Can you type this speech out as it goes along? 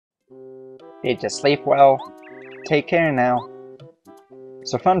Did you sleep well? Take care now.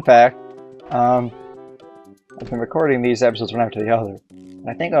 So fun fact, I've been recording these episodes one after the other. And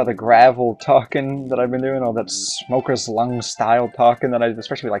I think all the gravel talking that I've been doing, all that smoker's lung style talking that I,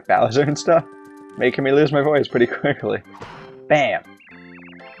 especially like Bowser and stuff, making me lose my voice pretty quickly. Bam!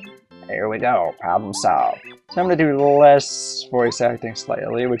 Here we go, problem solved. So I'm gonna do less voice acting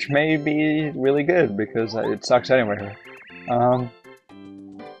slightly, which may be really good because it sucks anyway.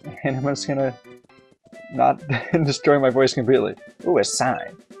 And I'm just gonna not destroy my voice completely. Ooh, a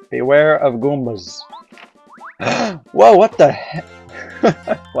sign. Beware of goombas. Whoa, what the heck?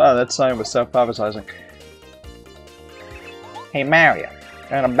 Wow, that sign was self-prophesizing. Hey Mario,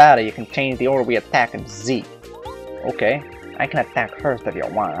 in a battle you can change the order we attack in Z. Okay, I can attack first if you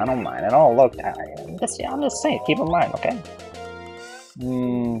want, I don't mind. And oh look, I'm just saying, keep in mind, okay?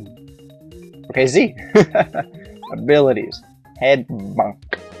 Okay, Z. Abilities. Head bunk.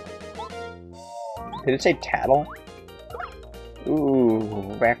 Did it say tattle?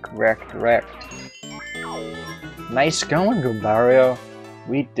 Ooh, wrecked. Nice going, Goombario.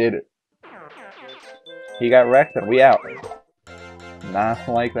 We did it. He got wrecked and we out. Not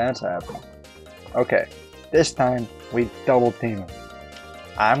like that's happening. Okay, this time we double team him.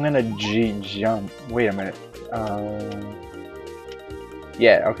 I'm gonna G-jump. Wait a minute.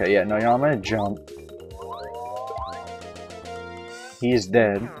 Yeah, okay, yeah, no, I'm gonna jump. He's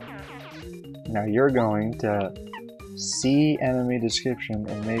dead. Now you're going to see enemy description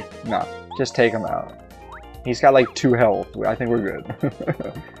and make... No, just take him out. He's got like 2 health. I think we're good.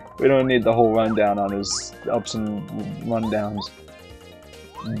 We don't need the whole rundown on his ups and rundowns.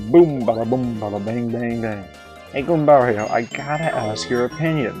 Boom, bada boom, bada bang, bang, bang. Hey Goombario, I gotta ask your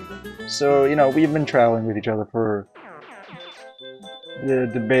opinion. So, you know, we've been traveling with each other for a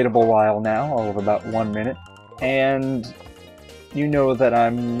debatable while now, all of about 1 minute. And you know that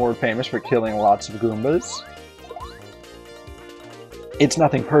I'm more famous for killing lots of Goombas. It's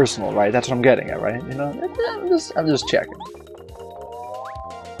nothing personal, right? That's what I'm getting at, right? You know, I'm just checking.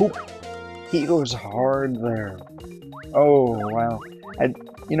 Oop. He goes hard there. Oh, wow.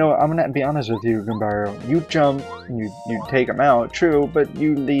 You know, I'm gonna be honest with you, Goombario. You jump, and you take him out, true, but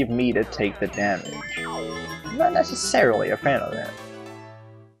you leave me to take the damage. I'm not necessarily a fan of that.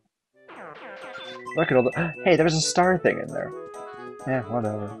 Look at all the... Hey, there was a star thing in there. Yeah,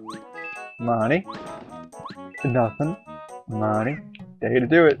 whatever. Money. Nothing. Money. Day to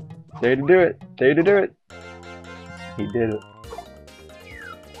do it. Day to do it. Day to do it. He did it.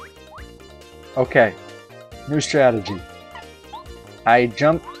 Okay. New strategy. I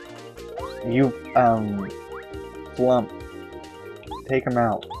jump. You, flump. Take him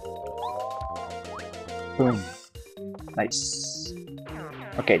out. Boom. Nice.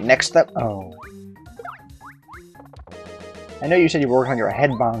 Okay, next up. Oh. I know you said you worked on your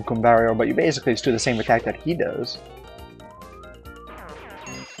head bomb, Goombario, but you basically just do the same attack that he does.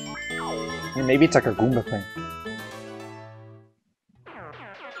 And maybe it's like a Goomba thing.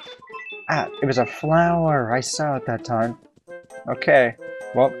 Ah, it was a flower! I saw it that time. Okay,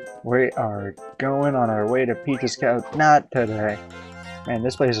 well, we are going on our way to Peach's Couch. Not today. Man,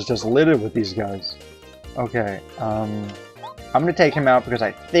 this place is just littered with these guys. Okay, I'm gonna take him out because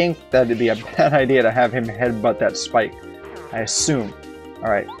I think that'd be a bad idea to have him headbutt that spike. I assume.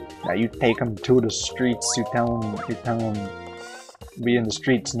 Alright, now you take him to the streets, you tell him be in the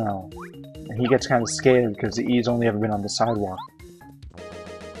streets now. And he gets kind of scared because he's only ever been on the sidewalk.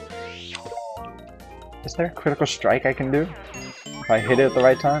 Is there a critical strike I can do? If I hit it at the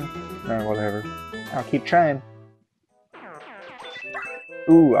right time? No, whatever. I'll keep trying.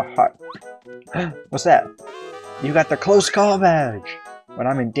 Ooh, a heart. What's that? You got the close call badge! When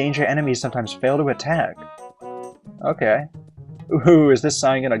I'm in danger, enemies sometimes fail to attack. Okay. Ooh, is this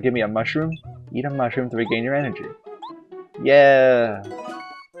sign gonna give me a mushroom? Eat a mushroom to regain your energy. Yeah!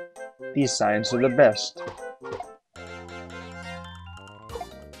 These signs are the best.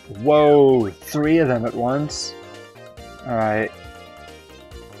 Whoa! 3 of them at once? Alright.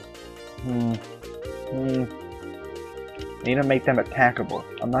 Need to make them attackable.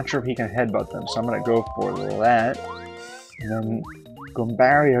 I'm not sure if he can headbutt them, so I'm gonna go for that. And then,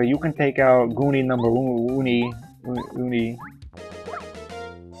 Goombario, you can take out Goonie number Uni.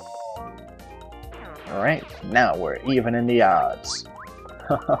 Alright, now we're even in the odds.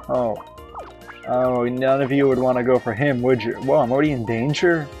 Oh, none of you would want to go for him, would you? Whoa, I'm already in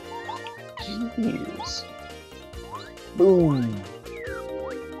danger? Jeez. Boom.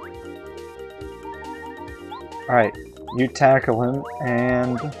 Alright, you tackle him,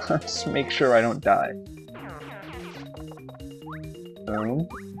 and let's make sure I don't die. Boom.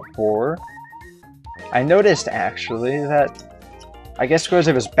 4. I noticed, actually, that I guess because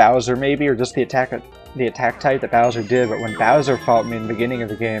it was Bowser maybe, or just the attack type that Bowser did, but when Bowser fought me in the beginning of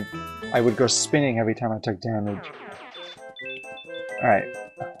the game, I would go spinning every time I took damage. Alright,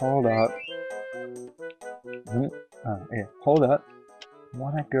 hold up. Yeah, hold up. I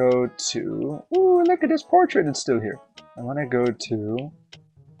want to go to... Ooh, look at this portrait, it's still here. I want to go to...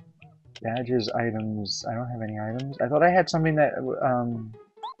 Badges, items... I don't have any items. I thought I had something that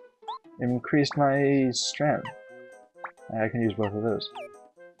increased my strength. I can use both of those.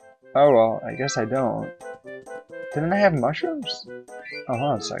 Oh well, I guess I don't. Didn't I have mushrooms? Oh,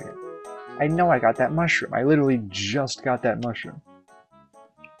 hold on a second. I know I got that mushroom. I literally just got that mushroom.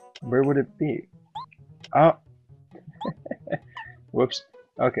 Where would it be? Oh! Whoops.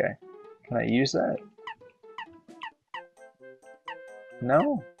 Okay. Can I use that?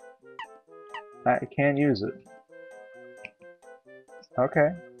 No? I can't use it. Okay.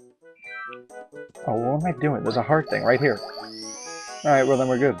 Oh, what am I doing? There's a heart thing right here. Alright, well then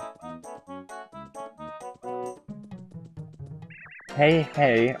we're good. Hey,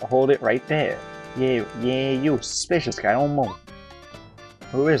 hey, hold it right there. Yeah, you suspicious guy, don't move.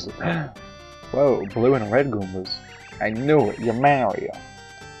 Who is it? Whoa, blue and red goombas. I knew it, you're Mario.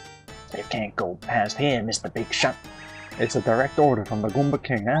 You can't go past here, Mr. Big Shot. It's a direct order from the Goomba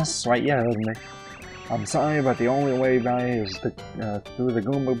King. That's right, you heard me. I'm sorry, but the only way by is through the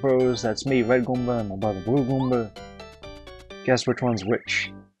Goomba Bros. That's me, Red Goomba, and my brother Blue Goomba. Guess which one's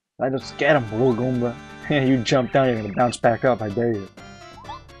which? I just get him, Blue Goomba. You jump down, you're gonna bounce back up, I dare you.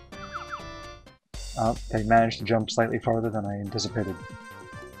 Oh, they managed to jump slightly farther than I anticipated.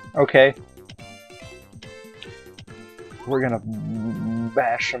 Okay. We're gonna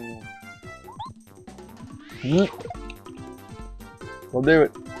bash him. We'll do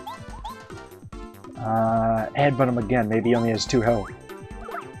it. Headbutt him again. Maybe he only has 2 health.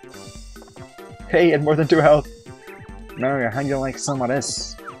 Hey, he had more than 2 health. Mario, how do you like some of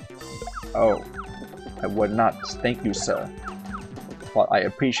this? Oh, I would not. Thank you, sir. But I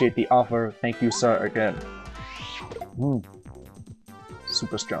appreciate the offer. Thank you, sir, again.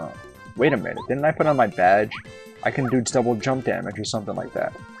 Super strong. Wait a minute. Didn't I put on my badge? I can do double jump damage or something like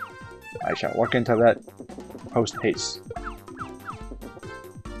that. I shall look into that post-haste.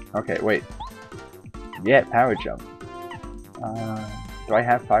 Okay, wait. Yeah, power jump. Do I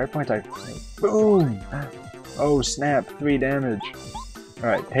have fire points? Boom! Oh, snap. 3 damage.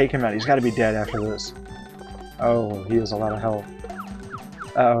 Alright, take him out. He's gotta be dead after this. Oh, he has a lot of health.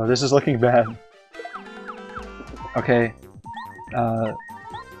 Uh-oh, this is looking bad. Okay.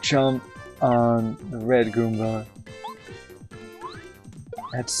 Jump on the red Goomba.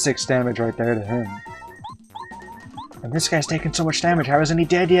 That's 6 damage right there to him. And this guy's taking so much damage, how isn't he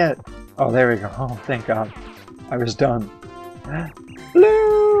dead yet? Oh, there we go. Oh, thank God. I was done.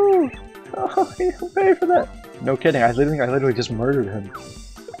 Blue! Oh, he didn't pay for that. No kidding, I literally just murdered him.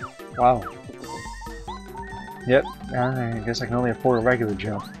 Wow. Yep, I guess I can only afford a regular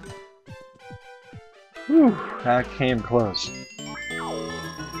jump. Whew, that came close.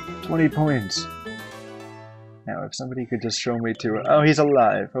 20 points. Now, if somebody could just show me to... Oh, he's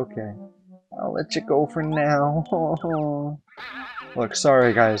alive. Okay. I'll let you go for now. Look,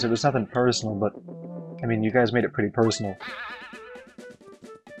 sorry guys, it was nothing personal, but... I mean, you guys made it pretty personal.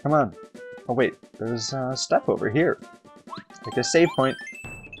 Come on. Oh wait, there's stuff over here. Like a save point.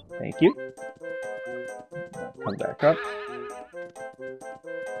 Thank you. Come back up.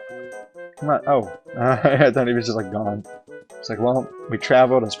 Come on. Oh, I thought he was just like gone. It's like, well, we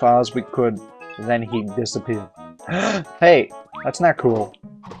traveled as far as we could, and then he disappeared. Hey, that's not cool.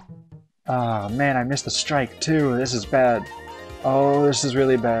 Oh man, I missed the strike too. This is bad. Oh, this is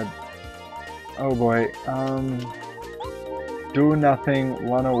really bad. Oh boy. Do nothing,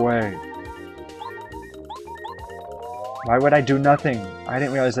 run away. Why would I do nothing? I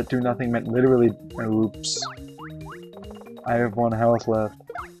didn't realize that do nothing meant literally... Oops. I have 1 health left.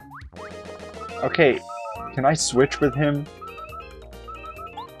 Okay, can I switch with him?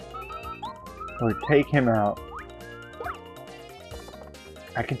 Or take him out?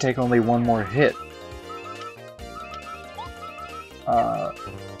 I can take only 1 more hit.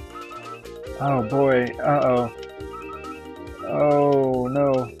 Oh boy, uh-oh. Oh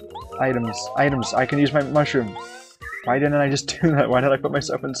no. Items, items, I can use my mushroom. Why didn't I just do that? Why did I put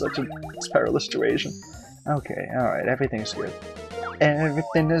myself in such a perilous situation? Okay, alright, everything's good.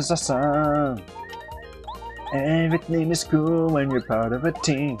 Everything is awesome. Everything is cool when you're part of a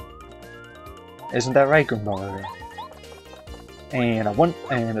team. Isn't that right, Goomba? And a 1,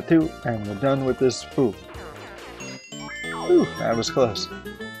 and a 2, and we're done with this food. Ooh, that was close.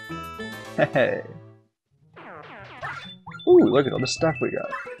 Hey. Ooh, look at all the stuff we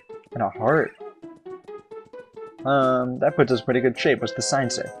got. And a heart. That puts us in pretty good shape. What's the sign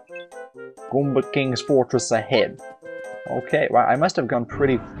say? Goomba King's Fortress ahead. Okay, wow, I must have gone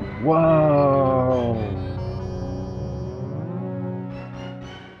pretty... Whoa!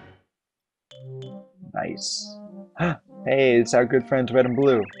 Nice. Hey, it's our good friends Red and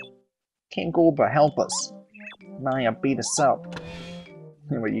Blue. King Goomba, help us. Maya beat us up.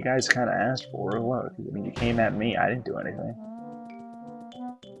 What you guys kind of asked for, or what? I mean, you came at me, I didn't do anything.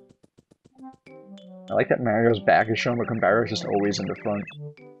 I like that Mario's back is shown, but Goomba's just always in the front.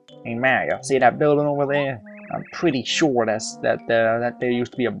 Hey Mario, see that building over there? I'm pretty sure that there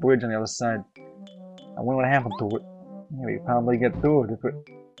used to be a bridge on the other side. I wonder what happened to it. Yeah, we probably get through it if it...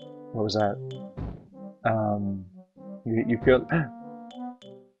 What was that? You feel...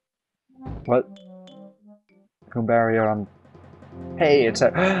 What? Goomba, Hey, it's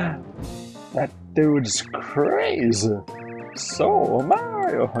a... That dude's crazy! So,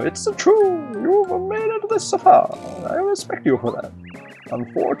 Mario, it's true! You've made it this far! I respect you for that.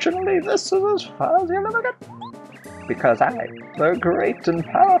 Unfortunately, this is as far as you'll ever get. Because I, the great and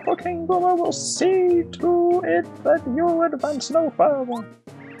powerful King Goomba, will see to it that you advance no further.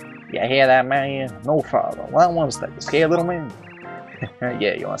 You hear that, man? No further. What was that? You scared, little man?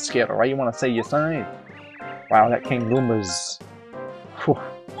 Yeah, you want to scare her, right? You want to say your sign? Wow, that King Goomba's... Whew.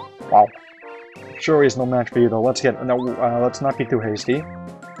 Wow. Sure he's no match for you, though. Let's not be too hasty.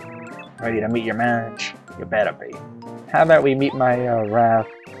 Ready to meet your match? You better be. How about we meet my Wrath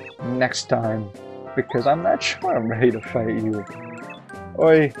next time? Because I'm not sure I'm ready to fight you.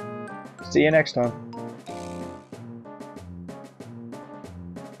 Oi! See you next time.